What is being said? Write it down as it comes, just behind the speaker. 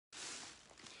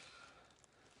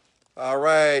All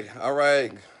right, all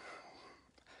right.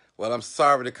 Well, I'm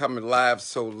sorry to come live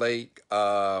so late.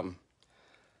 Uh,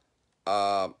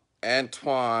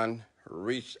 Antoine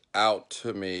reached out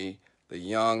to me, the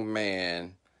young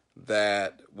man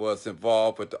that was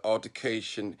involved with the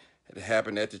altercation that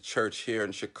happened at the church here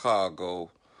in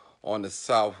Chicago on the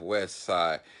southwest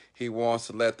side. He wants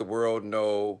to let the world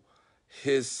know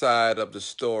his side of the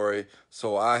story.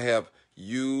 So I have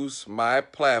used my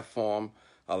platform,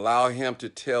 allow him to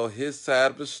tell his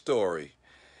side of the story.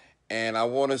 And I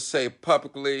want to say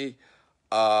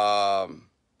um,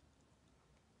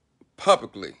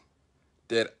 publicly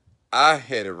that I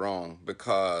had it wrong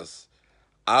because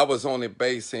I was only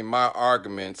basing my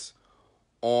arguments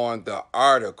on the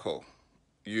article,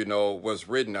 was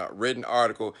written, a written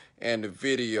article and the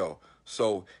video.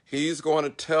 So he's going to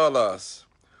tell us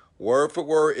word for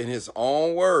word in his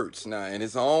own words, now in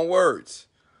his own words,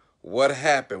 what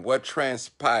happened, what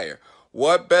transpired.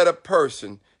 What better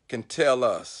person can tell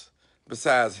us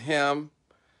besides him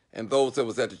and those that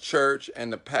was at the church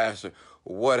and the pastor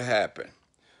what happened?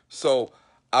 So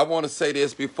I want to say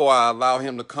this before I allow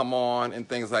him to come on and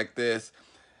things like this.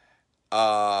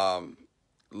 Um,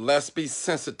 let's be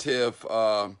sensitive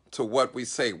to what we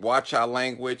say. Watch our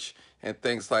language and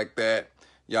things like that.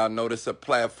 Y'all know this is a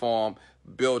platform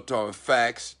built on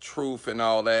facts, truth, and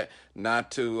all that.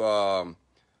 Not to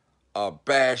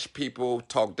bash people,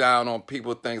 talk down on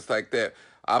people, things like that.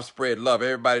 I've spread love.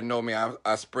 Everybody know me.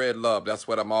 I spread love. That's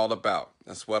what I'm all about.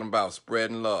 That's what I'm about.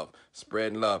 Spreading love.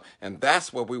 Spreading love. And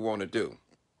that's what we want to do.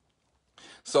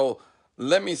 So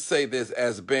let me say this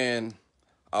as being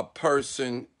a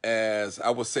person, as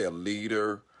I would say a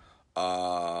leader,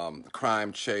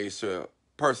 crime chaser,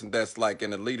 person that's like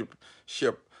in a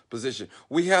leadership position.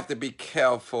 We have to be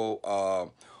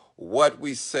careful what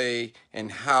we say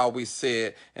and how we say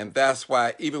it. And that's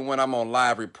why even when I'm on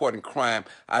live reporting crime,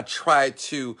 I try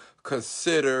to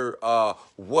consider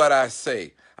what I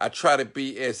say. I try to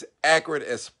be as accurate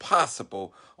as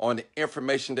possible on the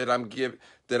information that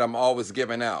I'm always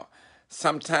giving out.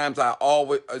 Sometimes I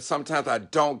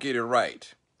don't get it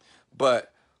right,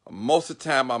 but most of the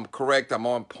time I'm correct. I'm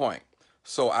on point.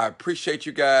 So I appreciate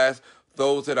you guys.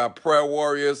 Those that are prayer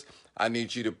warriors, I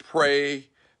need you to pray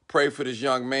for this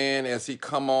young man as he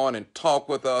come on and talk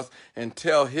with us and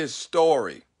tell his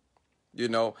story. You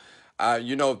know,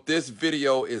 this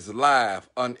video is live,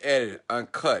 unedited,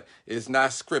 uncut. It's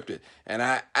not scripted. And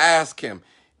I asked him,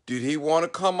 did he want to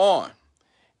come on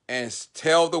and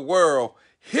tell the world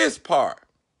his part?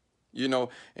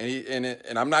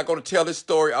 And I'm not going to tell his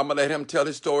story. I'm going to let him tell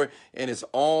his story in his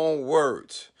own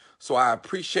words. So I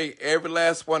appreciate every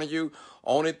last one of you.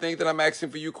 Only thing that I'm asking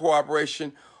for you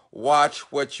cooperation,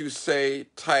 watch what you say,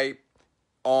 type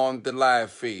on the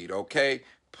live feed, okay?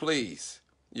 Please,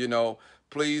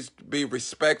 please be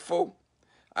respectful.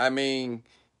 I mean,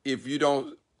 if you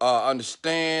don't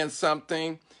understand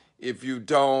something, if you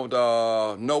don't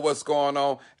know what's going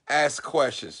on, ask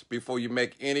questions before you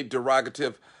make any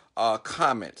derogative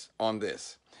comments on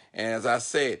this. And as I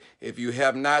said, if you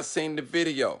have not seen the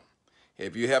video,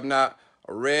 if you have not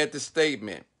read the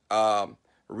statement,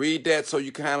 read that so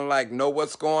you kind of like know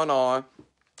what's going on.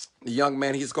 The young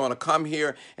man, he's going to come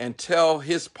here and tell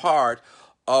his part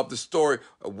of the story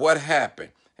of what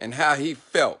happened and how he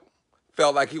felt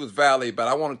like he was validated. But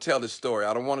I want to tell this story.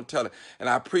 I don't want to tell it. And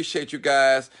I appreciate you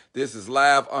guys. This is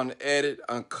live, unedited,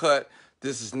 uncut.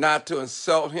 This is not to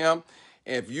insult him.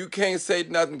 If you can't say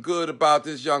nothing good about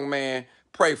this young man,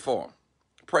 pray for him.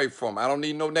 Pray for him. I don't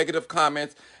need no negative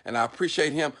comments. And I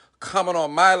appreciate him coming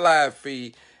on my live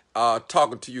feed,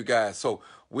 talking to you guys. So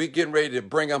we're getting ready to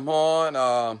bring him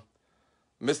on.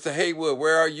 Mr. Haywood,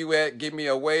 where are you at? Give me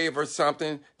a wave or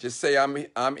something. Just say I'm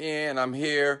in, I'm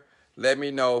here. Let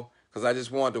me know, because I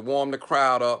just wanted to warm the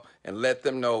crowd up and let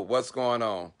them know what's going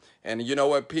on. And you know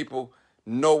what, people?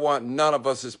 None of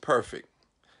us is perfect.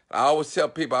 I always tell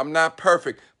people I'm not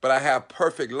perfect, but I have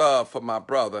perfect love for my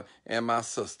brother and my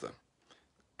sister.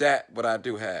 That what I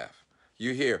do have.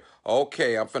 You hear?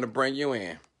 Okay, I'm finna bring you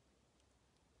in.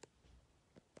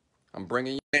 I'm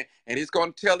bringing you in, and he's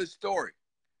gonna tell his story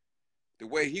the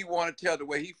way he want to tell, the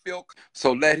way he feel.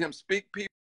 So let him speak.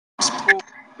 People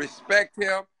respect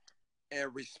him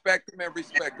and respect him and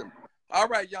respect him. All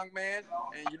right, young man,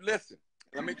 and you listen.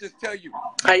 Let me just tell you,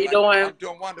 How you doing? I'm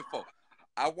doing wonderful.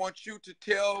 I want you to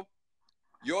tell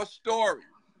your story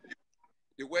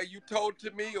the way you told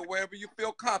to me or wherever you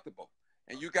feel comfortable.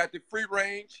 And you got the free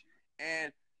range.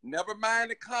 And never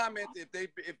mind the comments if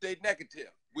they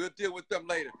negative. We'll deal with them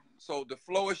later. So the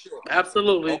floor is yours.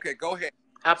 Absolutely. Okay, go ahead.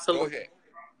 Go Absolutely. ahead.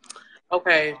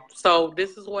 Okay, so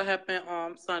this is what happened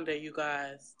on Sunday, you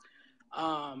guys.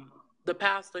 Um, the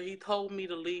pastor, he told me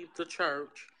to leave the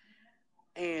church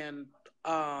and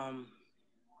um,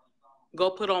 go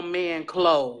put on man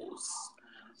clothes.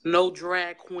 No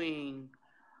drag queen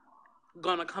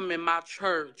gonna come in my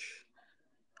church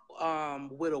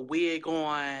with a wig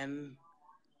on.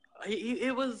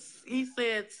 He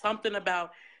said something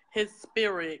about his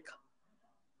spirit.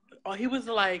 He was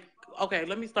like, okay,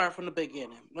 let me start from the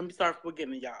beginning. Let me start from the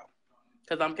beginning, y'all,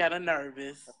 because I'm kind of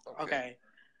nervous. Okay. Okay,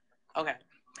 okay.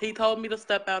 He told me to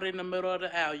step out in the middle of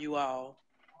the aisle, you all.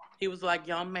 He was like,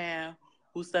 young man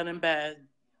who's standing by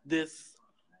this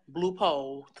blue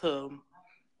pole to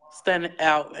stand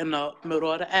out in the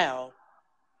middle of the aisle.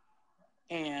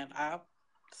 And I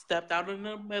stepped out in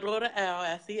the middle of the aisle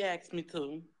as he asked me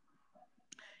to.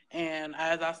 And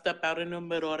as I stepped out in the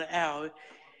middle of the aisle,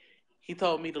 he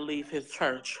told me to leave his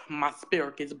church. My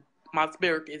spirit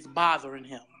is bothering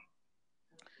him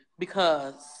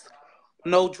because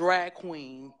no drag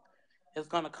queen is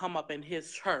gonna come up in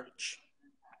his church.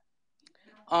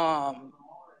 Um,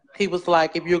 he was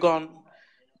like, if you're gonna,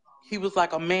 he was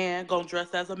like, a man gonna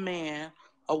dress as a man,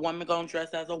 a woman gonna dress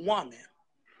as a woman.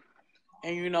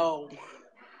 And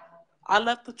I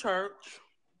left the church,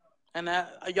 and as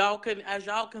y'all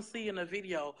can see in the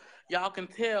video, y'all can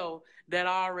tell that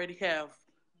I already have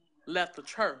left the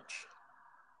church.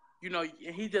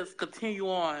 He just continue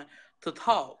on to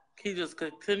talk. He just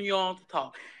continue on to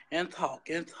talk and talk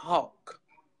and talk,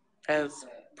 as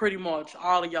pretty much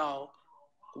all of y'all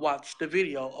watched the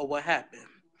video of what happened.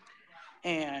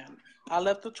 And I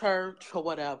left the church or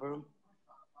whatever,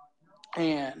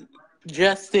 and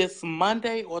just this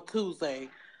Monday or Tuesday,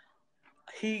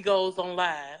 he goes on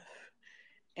live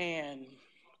and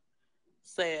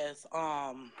says,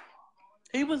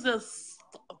 he was just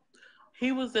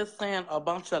he was just saying a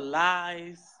bunch of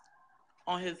lies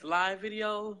on his live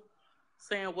video,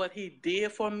 saying what he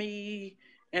did for me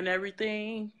and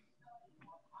everything,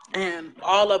 and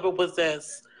all of it was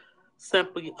just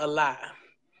simply a lie.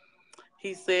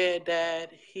 He said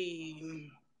that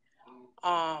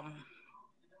um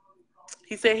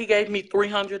he said he gave me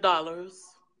 $300.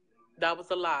 That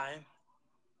was a lie.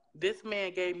 This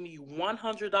man gave me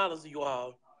 $100, you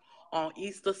all, on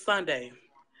Easter Sunday.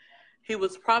 He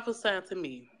was prophesying to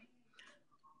me.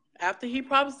 After he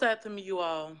prophesied to me, you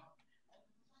all,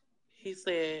 he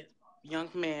said, young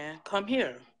man, come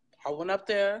here. I went up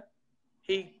there.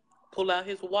 He pulled out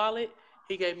his wallet.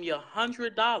 He gave me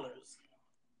 $100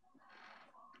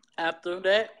 after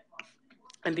that.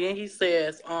 And then he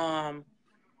says,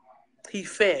 he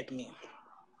fed me.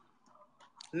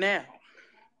 Now,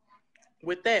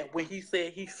 with that, when he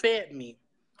said he fed me,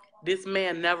 this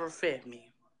man never fed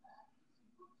me.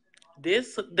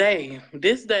 This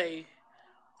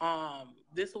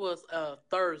was a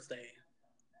Thursday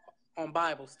on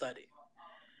Bible study.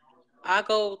 I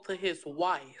go to his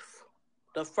wife,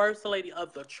 the first lady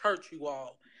of the church, you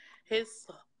all. His,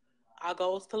 I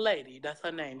goes to Lady. That's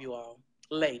her name, you all.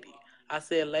 Lady. I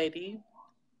said, Lady,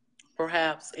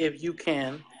 perhaps if you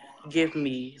can give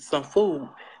me some food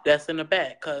that's in the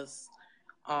back, cause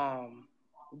um,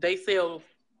 they sell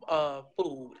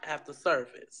food after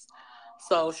service.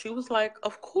 So she was like,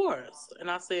 "Of course," and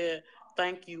I said,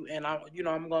 "Thank you," and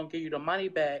I'm gonna give you the money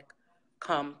back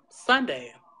come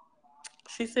Sunday.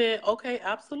 She said, "Okay,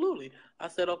 absolutely." I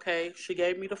said, "Okay." She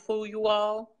gave me the food, you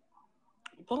all.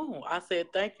 Boom. I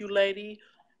said, "Thank you, lady.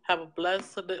 Have a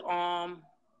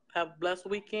have a blessed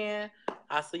weekend.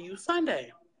 I see you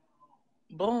Sunday."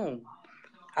 Boom.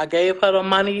 I gave her the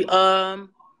money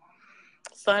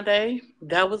Sunday.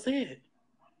 That was it.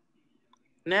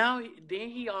 Now then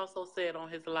he also said on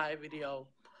his live video,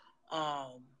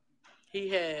 um, he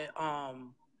had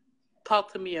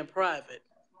talked to me in private.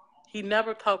 He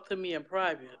never talked to me in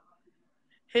private.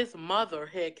 His mother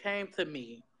had came to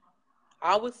me.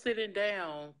 I was sitting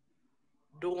down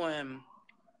doing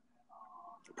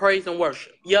praise and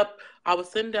worship. Yep, I was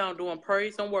sitting down doing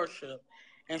praise and worship,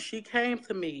 and she came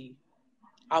to me.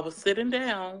 I was sitting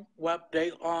down while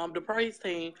the praise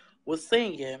team was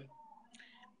singing.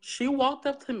 She walked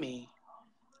up to me.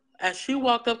 As she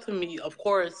walked up to me, of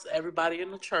course, everybody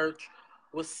in the church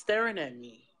was staring at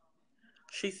me.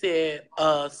 She said,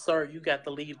 sir, you got to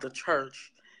leave the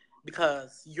church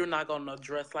because you're not going to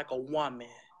dress like a woman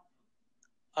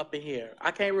up in here."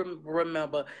 I can't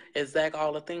remember exact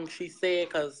all the things she said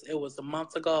because it was a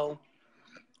month ago.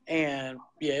 And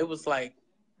yeah, it was like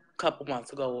a couple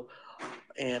months ago.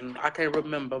 And I can't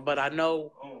remember, but I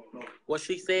know what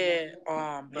she said.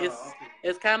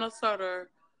 It's kind of sort of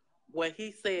what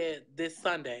he said this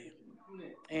Sunday.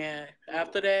 And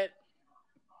after that,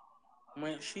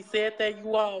 when she said that,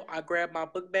 you all, I grabbed my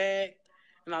book bag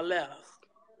and I left.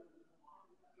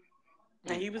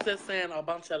 And he was just saying a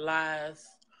bunch of lies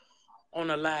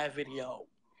on a live video,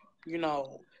 you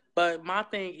know. But my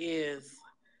thing is,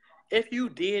 if you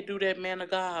did do that, man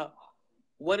of God,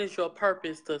 what is your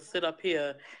purpose to sit up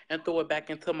here and throw it back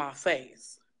into my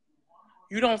face?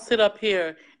 You don't sit up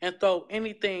here and throw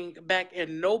anything back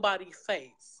in nobody's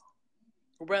face,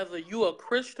 whether you a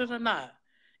Christian or not.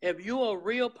 If you a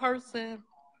real person,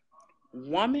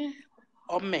 woman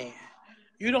or man,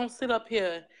 you don't sit up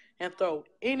here and throw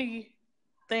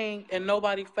anything in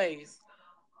nobody's face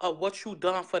of what you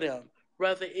done for them.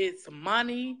 Whether it's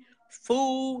money,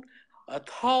 food, a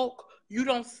talk, you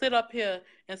don't sit up here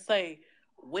and say,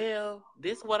 well,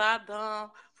 this what I done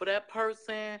for that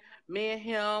person, me and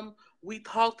him, we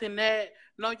talked in that.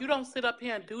 No, you don't sit up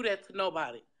here and do that to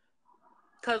nobody.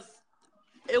 Because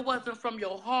it wasn't from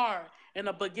your heart in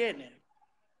the beginning.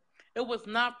 It was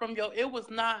not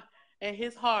in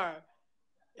his heart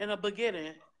in the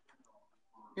beginning,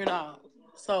 you know.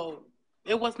 So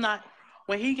it was not,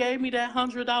 when he gave me that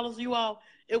 $100, you all,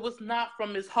 it was not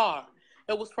from his heart.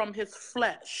 It was from his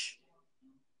flesh.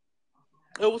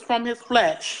 It was from his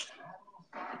flesh.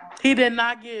 He did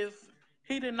not give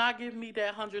he did not give me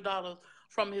that $100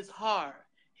 from his heart.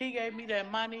 He gave me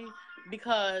that money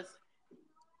because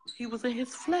he was in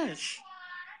his flesh.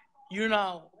 You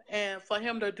know, and for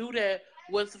him to do that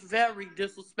was very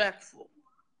disrespectful.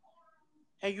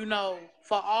 And you know,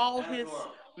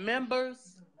 members,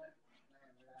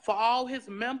 for all his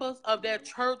members of that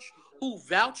church who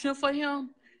vouching for him,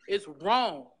 is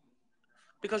wrong.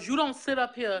 Because you don't sit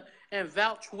up here and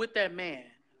vouch with that man.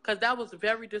 Because that was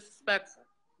very disrespectful.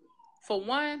 For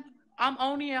one, I'm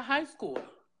only in high school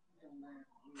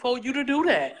for you to do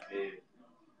that.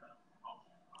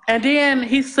 And then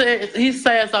he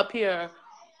says up here,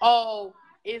 oh,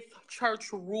 it's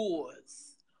church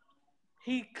rules.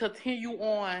 He continue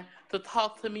on to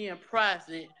talk to me in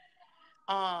private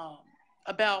um,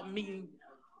 about me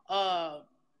uh,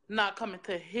 not coming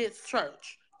to his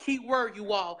church. Key word,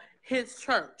 you all, his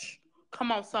church.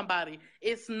 Come on, somebody.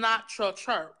 It's not your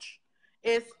church.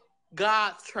 It's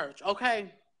God's church,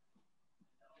 okay?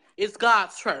 It's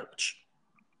God's church.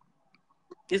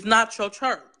 It's not your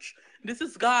church. This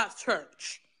is God's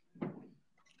church.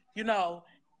 You know,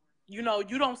 you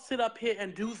don't sit up here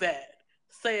and do that.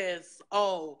 Says,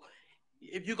 oh,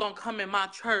 if you're gonna come in my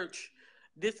church,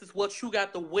 this is what you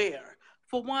got to wear.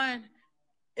 For one,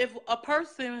 if a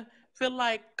person feel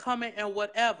like coming and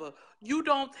whatever, you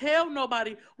don't tell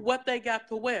nobody what they got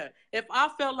to wear. If I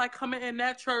felt like coming in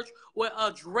that church with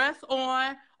a dress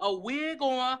on, a wig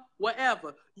on,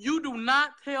 whatever, you do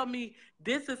not tell me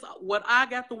this is what I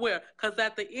got to wear. Because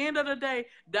at the end of the day,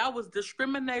 that was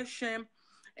discrimination,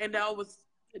 and that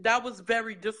was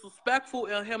very disrespectful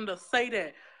in him to say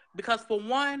that. Because for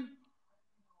one,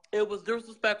 it was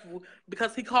disrespectful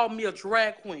because he called me a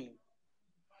drag queen.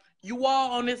 You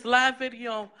all on this live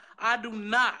video, I do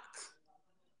not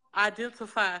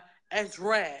identify as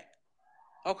drag.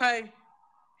 Okay?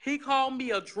 He called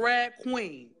me a drag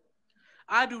queen.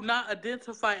 I do not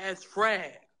identify as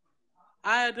drag.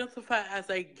 I identify as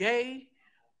a gay,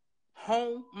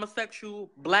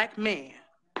 homosexual black man.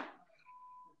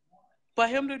 For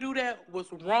him to do that was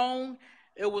wrong.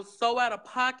 It was so out of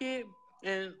pocket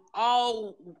in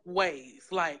all ways.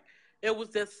 Like, it was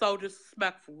just so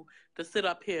disrespectful to sit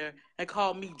up here and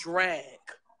call me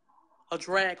a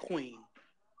drag queen.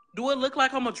 Do it look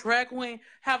like I'm a drag queen?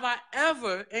 Have I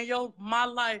ever in my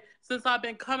life, since I've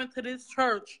been coming to this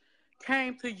church,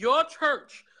 came to your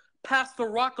church, Pastor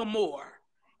Rockamore,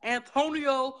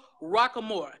 Antonio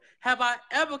Rockamore? Have I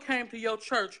ever came to your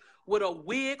church with a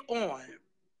wig on?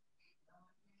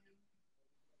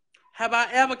 Have I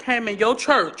ever came in your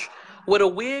church with a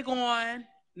wig on?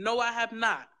 No, I have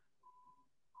not.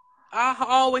 I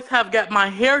always have got my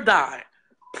hair dyed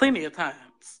plenty of times.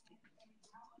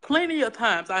 Plenty of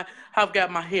times I have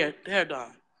got my hair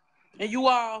done. And you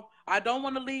all, I don't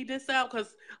want to leave this out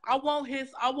because I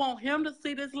want him to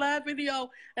see this live video,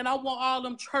 and I want all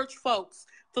them church folks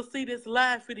to see this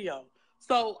live video.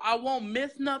 So I won't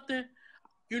miss nothing,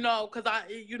 because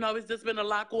it's just been a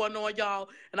lot going on, y'all,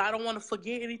 and I don't want to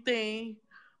forget anything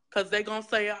because they going to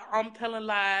say I'm telling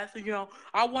lies.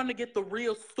 I want to get the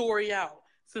real story out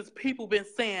since people been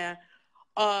saying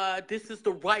this is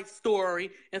the right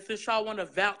story, and since y'all want to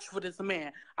vouch for this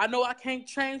man. I know I can't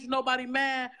change nobody,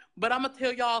 man, but I'm going to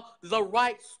tell y'all the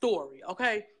right story,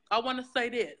 okay? I want to say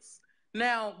this.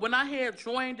 Now, when I had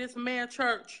joined this man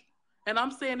church, and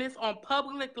I'm saying this on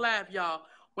public live, y'all,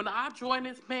 when I joined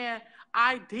this man,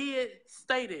 I did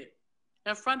state it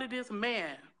in front of this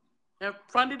man,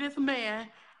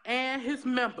 and his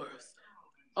members,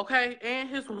 okay, and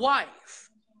his wife,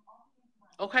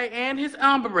 okay, and his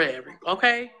honorary,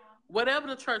 okay, whatever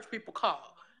the church people call.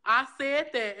 I said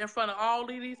that in front of all of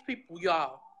these people,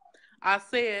 y'all. I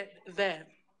said that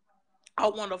I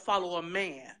want to follow a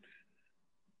man.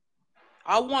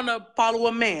 I want to follow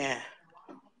a man.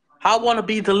 I want to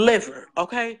be delivered,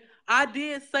 okay? I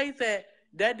did say that.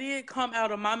 That did come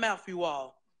out of my mouth, you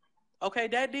all. Okay,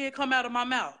 that did come out of my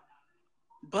mouth.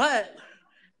 But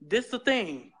this the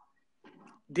thing.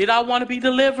 Did I want to be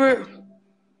delivered?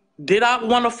 Did I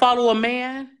want to follow a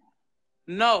man?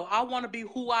 No, I want to be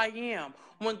who I am.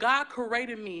 When God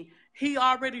created me, He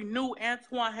already knew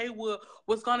Antoine Haywood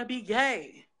was going to be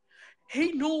gay.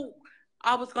 He knew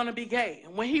I was going to be gay.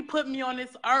 When He put me on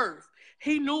this earth,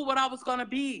 He knew what I was going to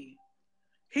be.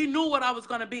 He knew what I was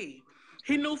going to be.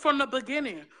 He knew from the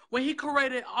beginning. When He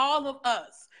created all of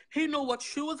us, He knew what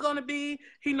you was going to be.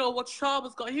 He knew what y'all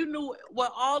was going to. He knew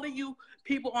what all of you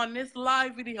people on this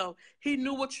live video, He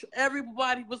knew what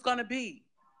everybody was going to be.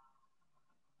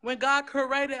 When God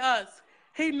created us,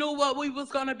 He knew what we was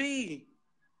going to be.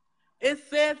 It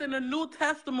says in the New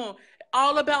Testament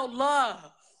all about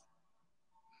love.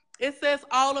 It says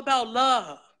all about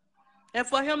love. And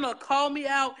for Him to call me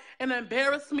out and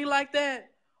embarrass me like that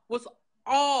was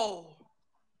all.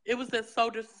 It was just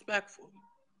so disrespectful.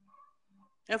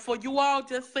 And for you all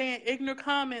just saying ignorant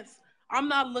comments, I'm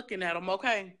not looking at them,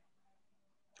 okay?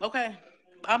 Okay?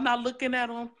 I'm not looking at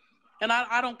them. And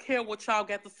I don't care what y'all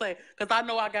got to say because I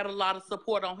know I got a lot of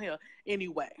support on here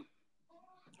anyway.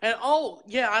 And oh,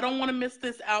 yeah, I don't want to miss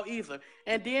this out either.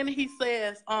 And then he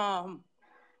says,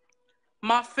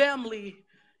 my family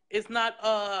is not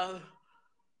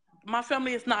my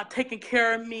family is not taking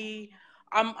care of me.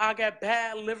 I got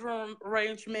bad living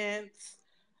arrangements.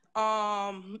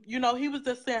 He was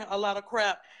just saying a lot of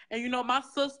crap. And my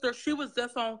sister, she was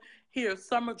just on here,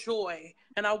 Summer Joy,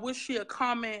 and I wish she had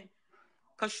comment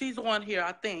because she's on here,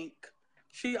 I think.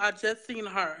 I just seen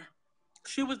her.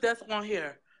 She was just on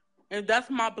here. And that's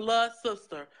my blood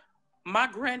sister. My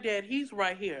granddad, he's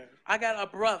right here. I got a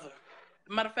brother.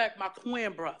 Matter of fact, my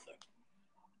twin brother.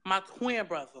 My twin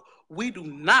brother. We do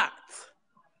not,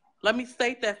 let me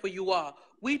state that for you all.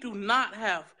 We do not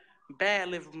have bad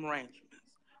living arrangements.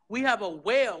 We have a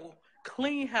well,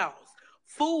 clean house,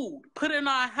 food put in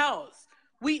our house.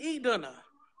 We eat dinner.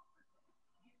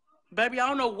 Baby, I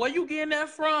don't know where you getting that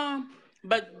from,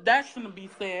 but that shouldn't be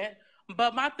said.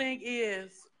 But my thing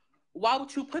is, why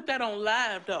would you put that on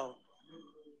live though?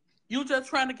 You just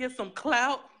trying to get some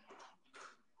clout?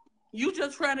 You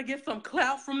just trying to get some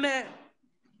clout from that?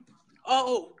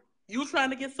 Oh, you trying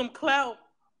to get some clout?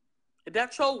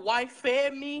 That your wife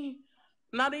fed me?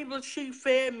 Not even she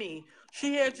fed me.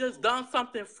 She had just done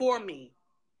something for me.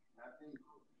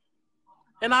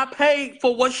 And I paid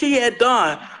for what she had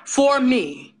done for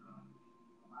me.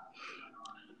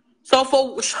 So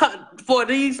for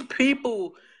these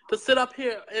people to sit up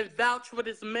here and vouch for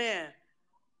this man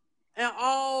in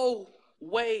all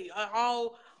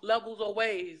levels of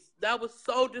ways, that was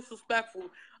so disrespectful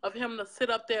of him to sit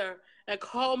up there and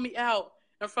call me out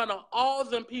in front of all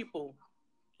them people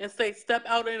and say step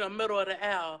out in the middle of the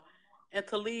aisle and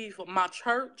to leave my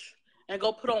church and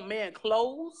go put on man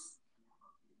clothes?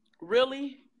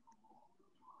 Really?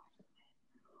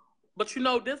 But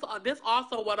this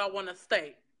also what I want to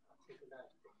state.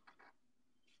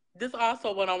 This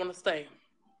also what I want to say.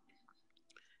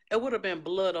 It would have been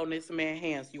blood on this man's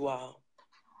hands, you all,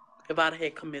 if I'd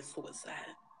had committed suicide.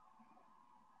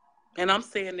 And I'm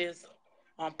saying this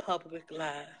on public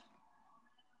live.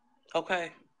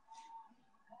 Okay?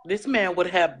 This man would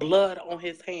have blood on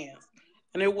his hands.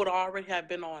 And it would already have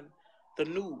been on the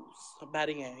news by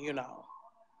the end.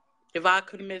 If I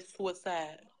committed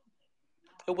suicide,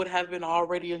 it would have been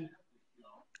already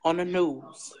on the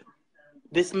news.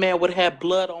 This man would have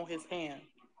blood on his hands.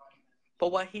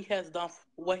 But what he has done,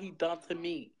 what he done to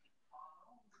me.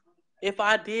 If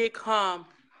I did come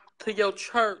to your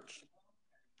church,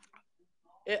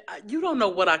 you don't know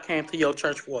what I came to your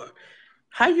church for.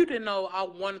 How you didn't know I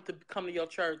wanted to come to your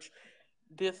church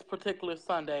this particular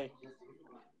Sunday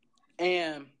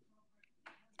and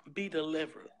be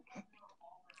delivered?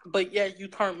 But yet you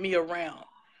turned me around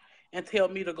and tell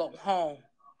me to go home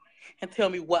and tell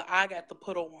me what I got to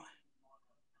put on.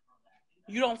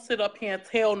 You don't sit up here and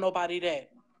tell nobody that.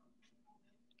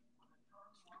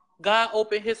 God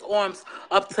opened his arms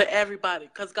up to everybody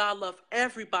because God loved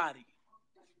everybody.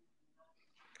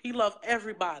 He loved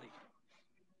everybody.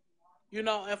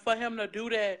 And for him to do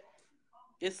that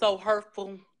is so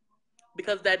hurtful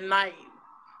because that night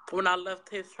when I left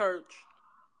his church,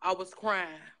 I was crying.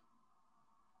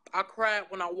 I cried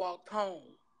when I walked home.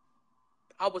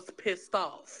 I was pissed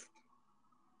off.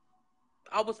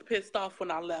 I was pissed off when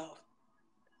I left.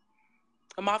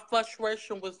 And my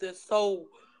frustration was this,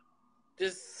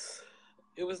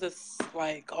 it was this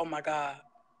like, oh my God.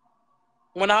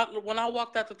 When I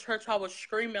walked out the church, I was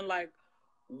screaming like,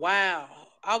 wow.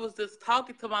 I was just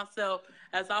talking to myself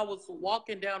as I was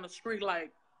walking down the street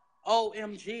like,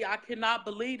 OMG, I cannot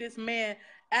believe this man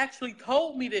actually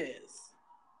told me this.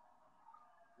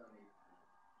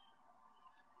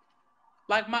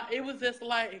 It was just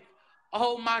like,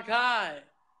 oh my God,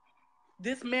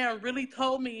 this man really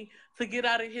told me to get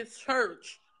out of his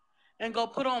church and go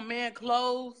put on man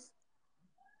clothes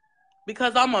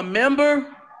because I'm a member.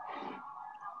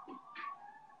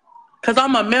 Because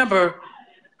I'm a member,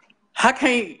 I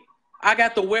can't, I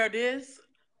got to wear this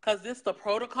because this the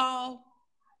protocol.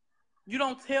 You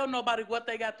don't tell nobody what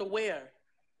they got to wear.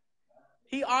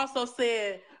 He also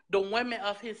said the women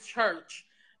of his church,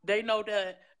 they know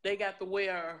that they got to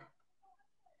wear,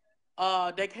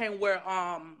 they can't wear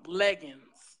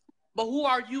leggings. But who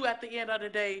are you at the end of the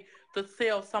day to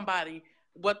tell somebody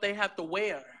what they have to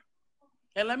wear?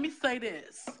 And let me say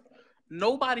this: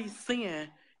 nobody's sin,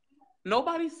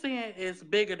 nobody's sin is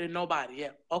bigger than nobody.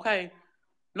 Yeah, okay.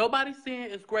 Nobody's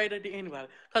sin is greater than anybody.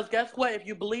 Because guess what? If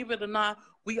you believe it or not,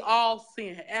 we all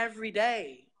sin every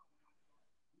day.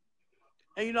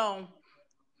 And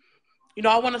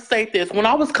I want to say this. When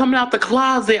I was coming out the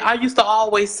closet, I used to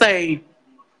always say,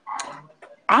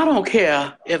 I don't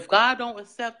care. If God don't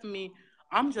accept me,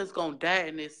 I'm just going to die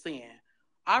in this sin.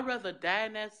 I'd rather die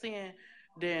in that sin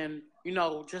than,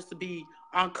 just to be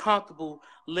uncomfortable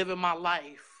living my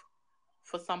life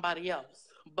for somebody else.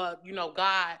 But,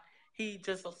 God, he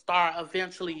just start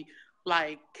eventually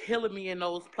like killing me in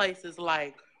those places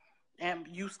like, and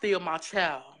you still my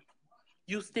child.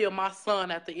 You still my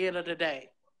son at the end of the day.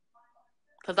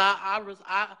 Cause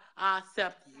I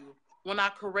accept you when I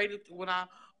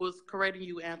was creating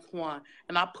you, Antoine,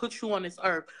 and I put you on this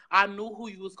earth. I knew who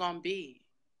you was gonna be.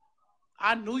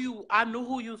 I knew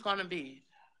who you was gonna be.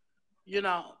 You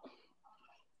know,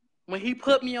 when he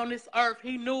put me on this earth,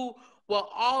 he knew what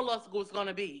all us was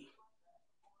gonna be.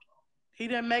 He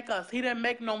didn't make us. He didn't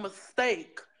make no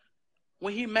mistake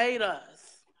when he made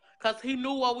us, cause he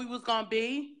knew what we was gonna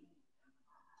be.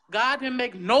 God didn't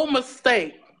make no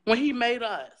mistake when he made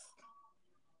us.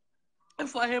 And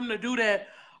for him to do that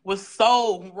was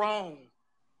so wrong.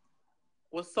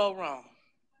 Was so wrong.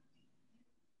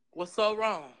 Was so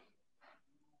wrong.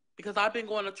 Because I've been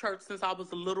going to church since I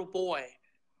was a little boy.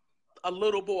 A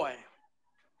little boy.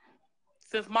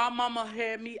 Since my mama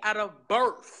had me out of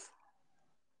birth.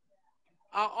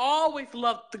 I always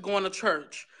loved to go to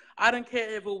church. I didn't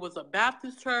care if it was a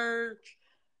Baptist church.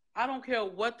 I don't care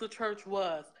what the church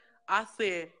was. I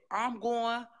said, I'm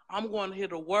going to hear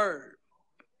the word.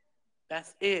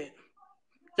 That's it.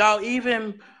 Y'all,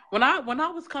 even when I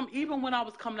was coming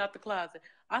out the closet,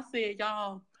 I said,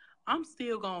 y'all, I'm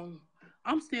still going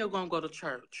I'm still gonna go to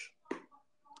church.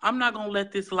 I'm not gonna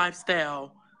let this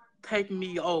lifestyle take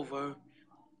me over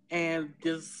and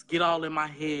just get all in my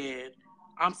head.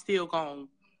 I'm still gonna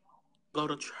go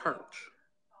to church.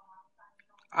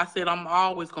 I said I'm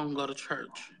always gonna go to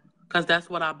church. Because that's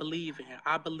what I believe in.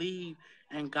 I believe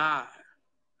in God.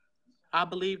 I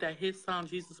believe that his son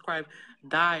Jesus Christ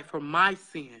died for my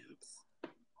sins.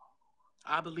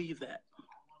 I believe that.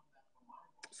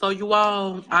 So you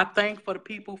all, I thank for the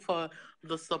people for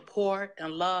the support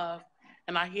and love.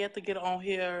 And I had to get on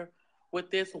here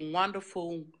with this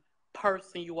wonderful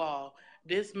person, you all.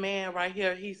 This man right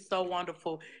here, he's so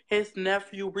wonderful. His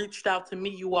nephew reached out to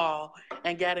me, you all,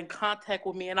 and got in contact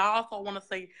with me. And I also want to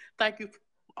say thank you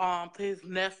to his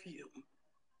nephew,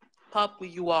 publicly,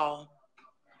 you all.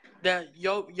 That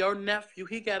your nephew,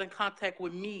 he got in contact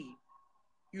with me.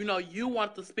 You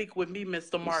want to speak with me,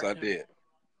 Mr. Yes, I Martin. did.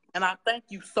 And I thank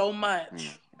you so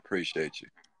much Appreciate you.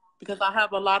 because I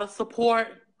have a lot of support.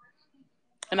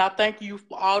 And I thank you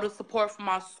for all the support from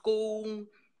my school,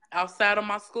 outside of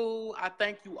my school. I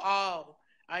thank you all.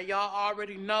 And y'all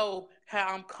already know how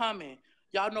I'm coming.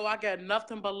 Y'all know I got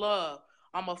nothing but love.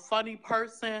 I'm a funny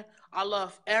person. I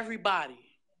love everybody.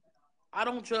 I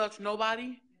don't judge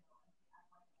nobody.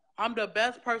 I'm the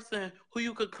best person who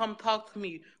you could come talk to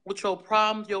me with your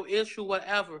problems, your issue,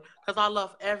 whatever. Because I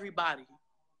love everybody.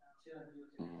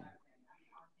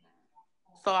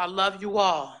 So I love you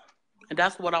all. And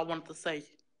that's what I wanted to say.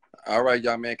 All right,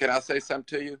 young man. Can I say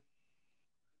something to you?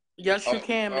 Yes, you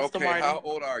can, Mr. Okay. Martin. How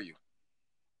old are you?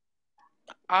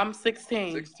 I'm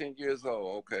 16. 16 years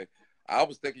old. Okay. I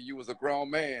was thinking you was a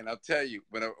grown man. I'll tell you.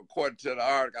 But according to the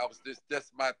article, I was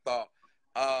just my thought.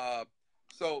 Uh,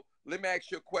 so let me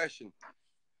ask you a question.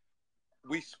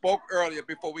 We spoke earlier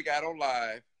before we got on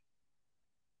live.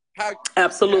 How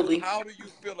Absolutely. how do you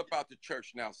feel about the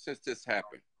church now since this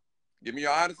happened? Give me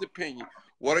your honest opinion.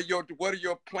 What are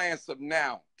your plans of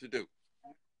now to do?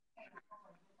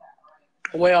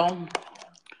 Well,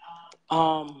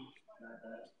 um,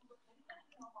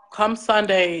 come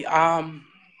Sunday, I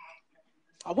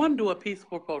want to do a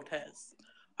peaceful protest.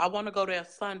 I want to go there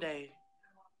Sunday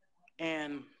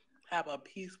and have a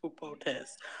peaceful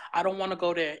protest. I don't want to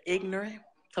go there ignorant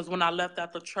because when I left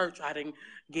out the church, I didn't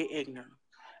get ignorant.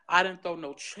 I didn't throw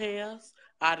no chairs.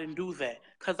 I didn't do that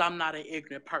because I'm not an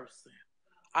ignorant person.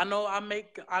 I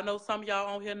know some of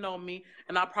y'all on here know me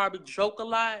and I probably joke a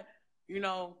lot,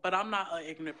 but I'm not an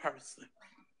ignorant person.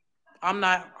 I'm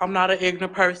not an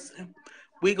ignorant person.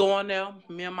 We go on there,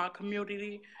 me and my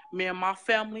community, me and my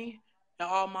family, and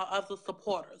all my other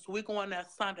supporters. We going there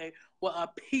Sunday with a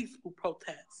peaceful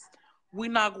protest. We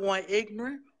not going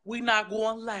ignorant. We not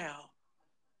going loud.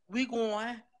 We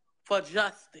going for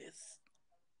justice.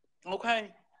 Okay?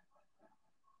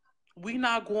 We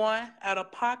not going out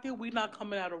of pocket. We not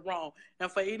coming out of wrong. And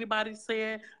for anybody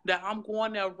saying that I'm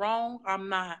going there wrong, I'm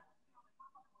not.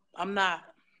 I'm not.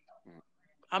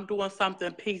 I'm doing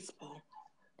something peaceful.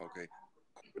 Okay.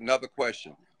 Another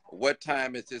question. What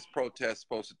time is this protest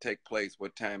supposed to take place?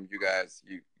 What time you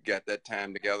got that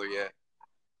time together yet?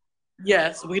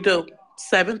 Yes, we do.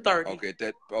 7:30.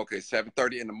 Okay,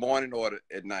 7:30 in the morning or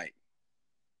at night?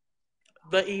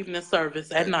 The evening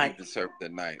service at night. Evening service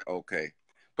at night. Okay.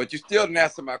 But you still didn't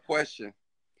answer my question.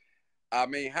 I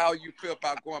mean, how you feel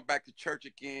about going back to church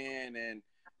again, and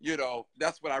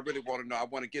that's what I really want to know. I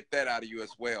want to get that out of you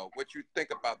as well. What you think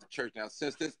about the church now?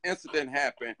 Since this incident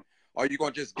happened, are you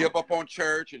gonna just give up on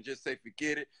church and just say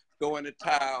forget it, throw in the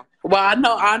towel? Well,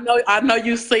 I know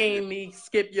you seen me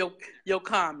skip your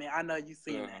comment. I know you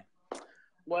seen that.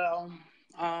 Well,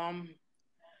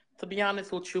 to be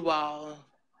honest with you all,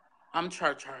 I'm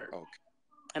church hurt, Okay.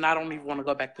 and I don't even want to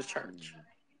go back to church.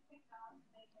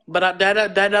 But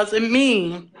that doesn't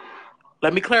mean.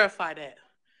 Let me clarify that.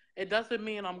 It doesn't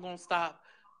mean I'm gonna stop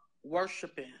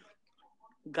worshiping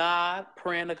God,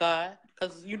 praying to God,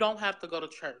 because you don't have to go to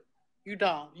church. You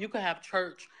don't. You can have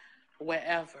church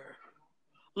wherever,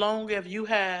 long as you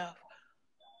have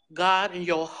God in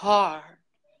your heart.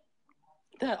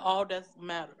 That all that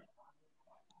matters.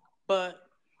 But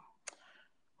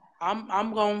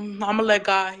I'm gonna let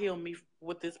God heal me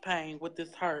with this pain, with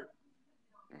this hurt.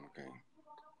 Okay.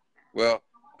 Well,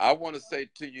 I want to say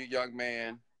to you, young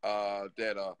man,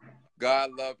 that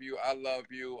God love you. I love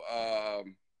you.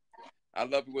 I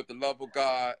love you with the love of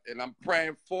God, and I'm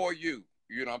praying for you.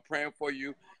 I'm praying for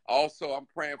you. Also, I'm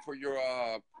praying for your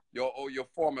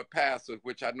former pastor,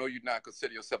 which I know you not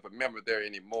consider yourself a member there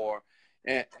anymore.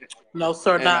 And No,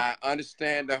 sir, and not I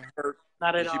understand the hurt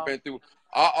not at that you've all. been through.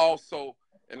 I also,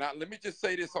 let me just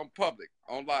say this on public,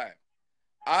 on live.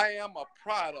 I am a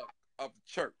product of the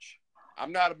church.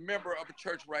 I'm not a member of a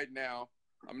church right now.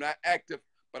 I'm not active,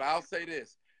 but I'll say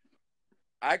this.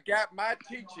 I got my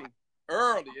teaching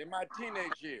early in my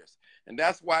teenage years, and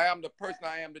that's why I'm the person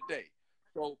I am today.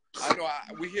 So I know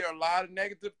we hear a lot of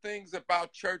negative things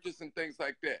about churches and things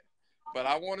like that, but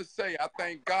I want to say I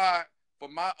thank God for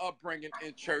my upbringing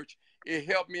in church. It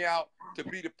helped me out to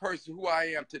be the person who I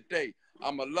am today.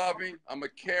 I'm a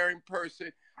caring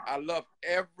person. I love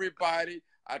everybody.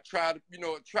 I try to,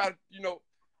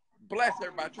 bless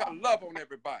everybody. I try to love on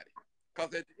everybody.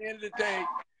 Because at the end of the day,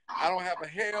 I don't have a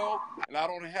hell and I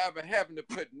don't have a heaven to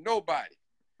put nobody.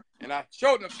 And I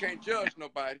sure enough can't judge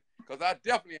nobody because I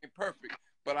definitely ain't perfect.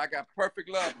 But I got perfect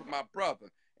love for my brother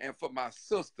and for my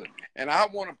sister. And I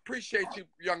want to appreciate you,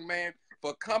 young man,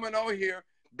 for coming on here,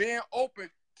 being open,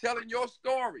 telling your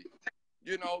story.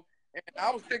 And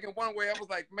I was thinking one way, I was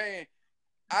like, man,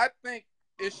 I think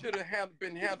it should have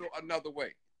been handled another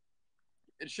way.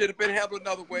 It should have been handled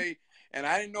another way. And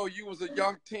I didn't know you was a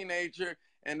young teenager,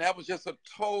 and that was just a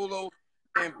total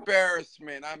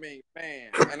embarrassment. I mean, man,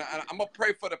 and I'm gonna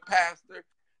pray for the pastor.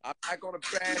 I'm not gonna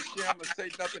bash him and say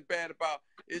nothing bad about.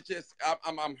 It's just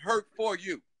I'm hurt for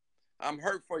you. I'm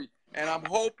hurt for you, and I'm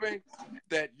hoping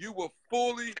that you will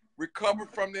fully recover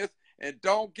from this and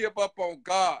don't give up on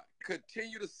God.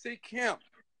 Continue to seek Him.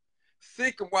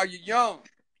 Seek Him while you're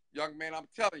young man. I'm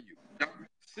telling you,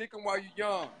 seek Him while you're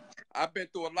young. I've been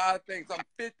through a lot of things. I'm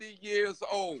 50 years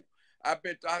old. I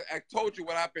told you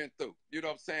what I've been through. You know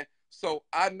what I'm saying? So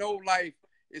I know life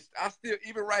is, I still,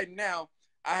 even right now,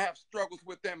 I have struggles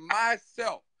within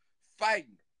myself,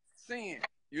 fighting, sin.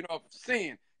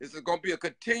 Sin is going to be a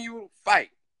continual fight.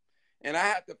 And I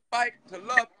have to fight to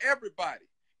love everybody,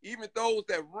 even those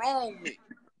that wrong me,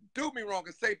 do me wrong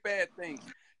and say bad things.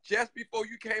 Just before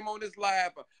you came on this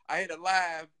live, I had a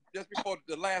live, just before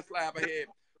the last live I had,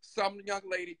 some young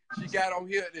lady, she got on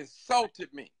here and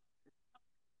insulted me.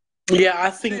 Yeah,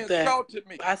 I She think that. insulted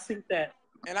me. I think that.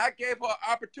 And I gave her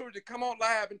an opportunity to come on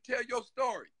live and tell your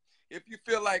story. If you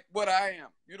feel like what I am,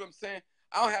 you know what I'm saying?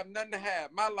 I don't have nothing to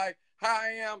have. My life, how I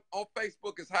am on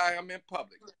Facebook is how I am in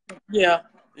public. Yeah.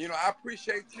 You know, I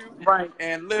appreciate you. Right.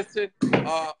 And listen,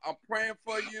 I'm praying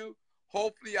for you.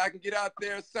 Hopefully I can get out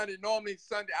there Sunday. Normally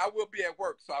Sunday I will be at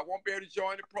work, so I won't be able to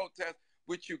join the protest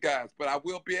with you guys, but I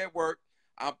will be at work.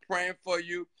 I'm praying for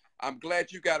you. I'm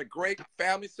glad you got a great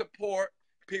family support.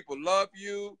 People love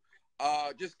you.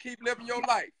 Just keep living your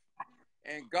life.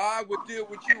 And God will deal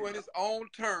with you in his own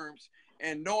terms,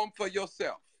 and know him for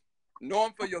yourself. Know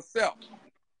him for yourself.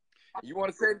 You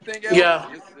want to say anything else?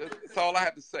 Yeah. That's all I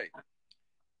have to say.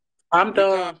 I'm You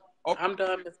done? done. Okay. I'm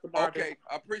done, Mr. Martin. Okay,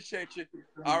 I appreciate you.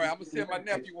 All right, I'm gonna see if my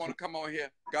nephew want to come on here.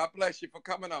 God bless you for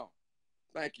coming on.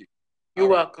 Thank you. You're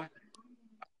welcome.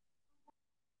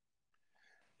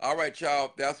 All right,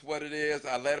 y'all. That's what it is.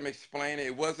 I let him explain it.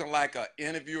 It wasn't like an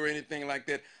interview or anything like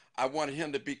that. I wanted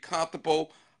him to be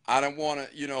comfortable. I didn't want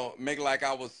to, make it like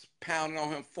I was pounding on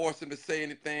him, forcing him to say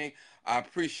anything. I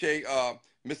appreciate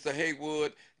Mr.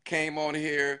 Haywood came on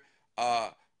here,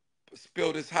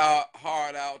 spilled his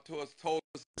heart out to us, told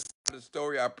us the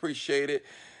story. I appreciate it.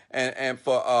 And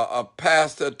for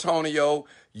Pastor Antonio,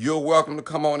 you're welcome to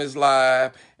come on his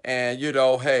live and,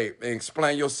 hey,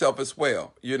 explain yourself as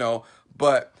well,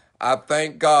 But I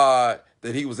thank God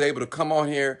that he was able to come on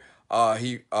here.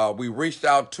 We reached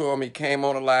out to him. He came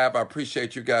on the live. I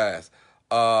appreciate you guys.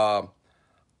 I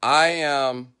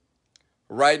am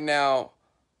right now,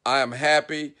 I am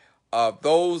happy.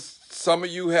 Some of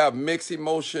you have mixed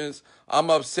emotions. I'm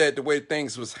upset the way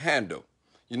things was handled.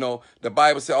 The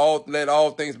Bible said, let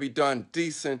all things be done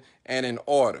decent and in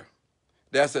order.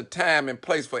 There's a time and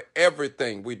place for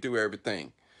everything. We do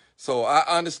everything. So I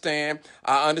understand.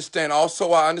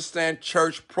 Also, I understand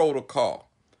church protocol.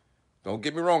 Don't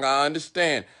get me wrong. I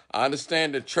understand. I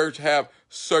understand the church have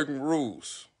certain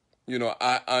rules.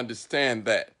 I understand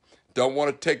that. Don't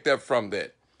want to take that from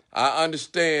that. I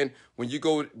understand when you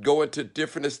go into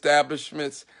different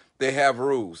establishments, they have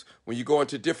rules. When you go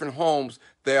into different homes,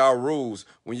 there are rules.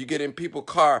 When you get in people's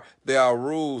car, there are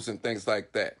rules and things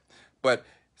like that. But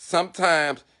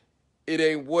sometimes it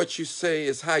ain't what you say,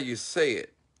 it's how you say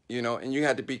it, and you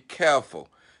have to be careful.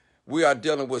 We are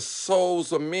dealing with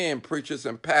souls of men, preachers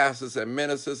and pastors and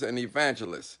ministers and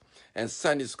evangelists and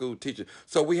Sunday school teachers.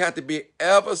 So we have to be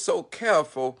ever so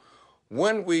careful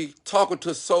when we talking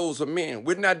to souls of men.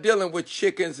 We're not dealing with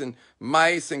chickens and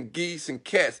mice and geese and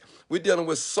cats. We're dealing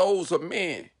with souls of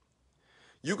men.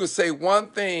 You can say one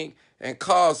thing and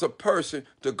cause a person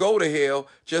to go to hell,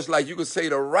 just like you can say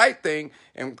the right thing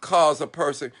and cause a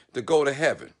person to go to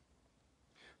heaven.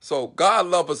 So God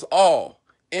loves us all,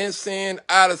 in sin,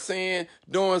 out of sin,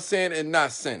 doing sin, and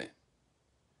not sinning.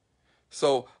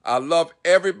 So I love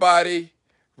everybody.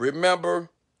 Remember,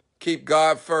 keep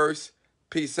God first.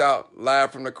 Peace out.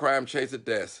 Live from the Crime Chaser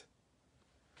desk.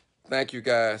 Thank you,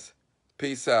 guys.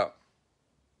 Peace out.